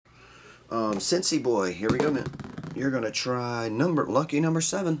Cincy Boy, here we go, man. You're gonna try lucky number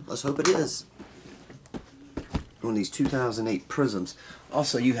 7. Let's hope it is. One of these 2008 Prizms.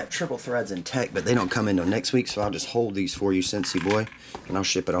 Also, you have triple threads in tech, but they don't come in until next week, so I'll just hold these for you, Cincy Boy, and I'll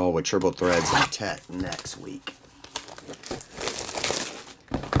ship it all with triple threads in tech next week.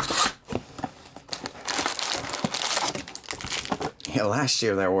 Yeah, last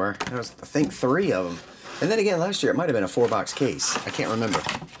year there was, I think, 3 of them. And then again, last year it might have been a 4-box case. I can't remember.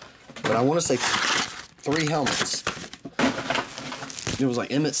 But I want to say 3 helmets. It was like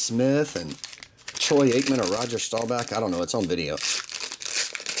Emmitt Smith and Troy Aikman or Roger Staubach. I don't know. It's on video.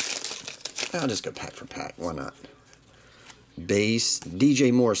 I'll just go pack for pack. Why not? Base,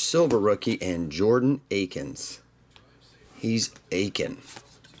 DJ Moore Silver Rookie, and Jordan Akins. He's aching.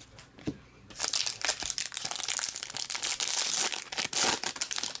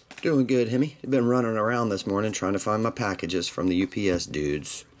 Doing good, Hemi. I've been running around this morning trying to find my packages from the UPS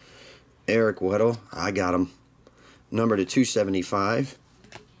dudes. Eric Weddle, I got him. Number to 275.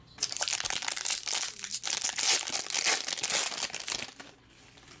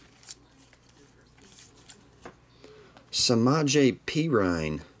 Samaje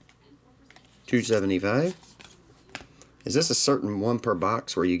Perine, 275. Is this a certain one per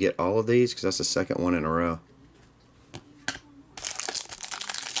box where you get all of these? Because that's the second one in a row.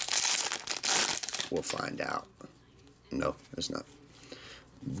 We'll find out. No, it's not.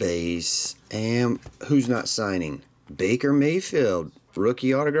 Base. And who's not signing? Baker Mayfield.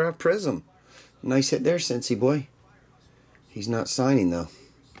 Rookie autograph Prizm. Nice hit there, Cincy Boy. He's not signing, though.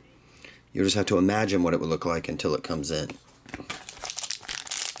 You'll just have to imagine what it would look like until it comes in.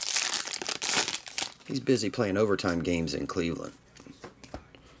 He's busy playing overtime games in Cleveland.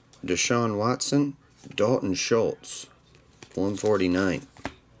 Deshaun Watson. Dalton Schultz. 149.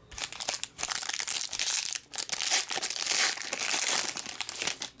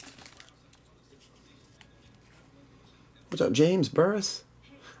 What's up, James Burris?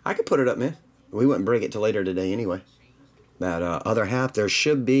 I could put it up, man. We wouldn't break it till later today anyway. That other half, there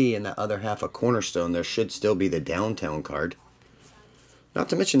should be in that other half a cornerstone. There should still be the downtown card. Not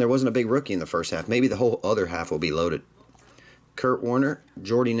to mention there wasn't a big rookie in the first half. Maybe the whole other half will be loaded. Kurt Warner,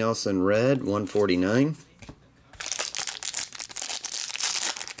 Jordy Nelson Red, 149.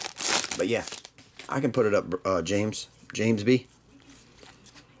 But yeah, I can put it up, James. James B.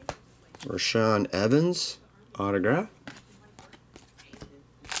 Rashaan Evans, autograph.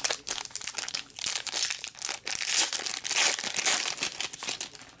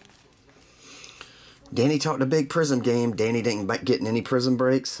 Danny talked a big Prizm game. Danny didn't get any Prizm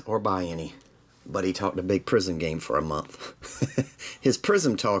breaks or buy any. But he talked a big Prizm game for a month. His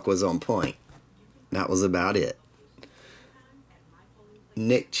Prizm talk was on point. That was about it.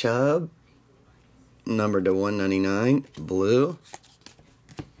 Nick Chubb, numbered to 199, blue.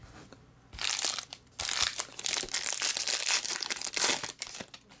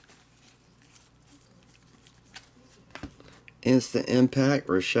 Instant Impact,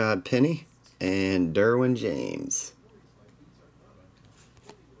 Rashad Penny. And Derwin James.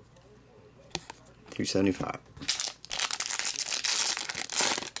 275.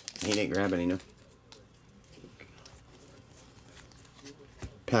 He didn't grab any, no.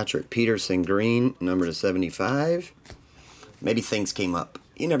 Patrick Peterson Green, number to 75. Maybe things came up.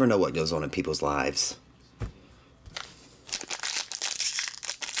 You never know what goes on in people's lives.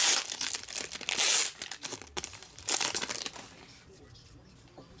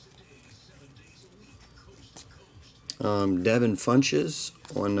 Devin Funches,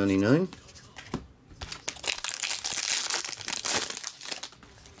 199.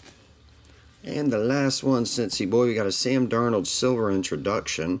 And the last one, Cincy Boy, we got a Sam Darnold silver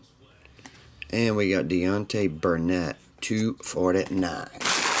introduction. And we got Deontay Burnett, 249.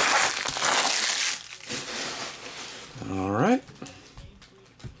 Alright.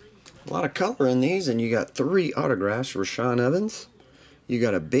 A lot of color in these, and you got 3 autographs. Rashaan Evans. You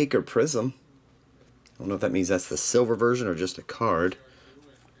got a Baker Prizm. I don't know if that means that's the silver version or just a card.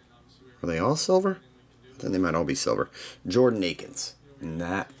 Are they all silver? I think they might all be silver. Jordan Akins. And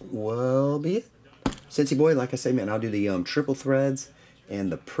that will be it. Cincy Boy, like I say, man, I'll do the triple threads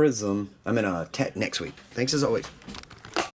and the Prizm. I'm in tech next week. Thanks as always.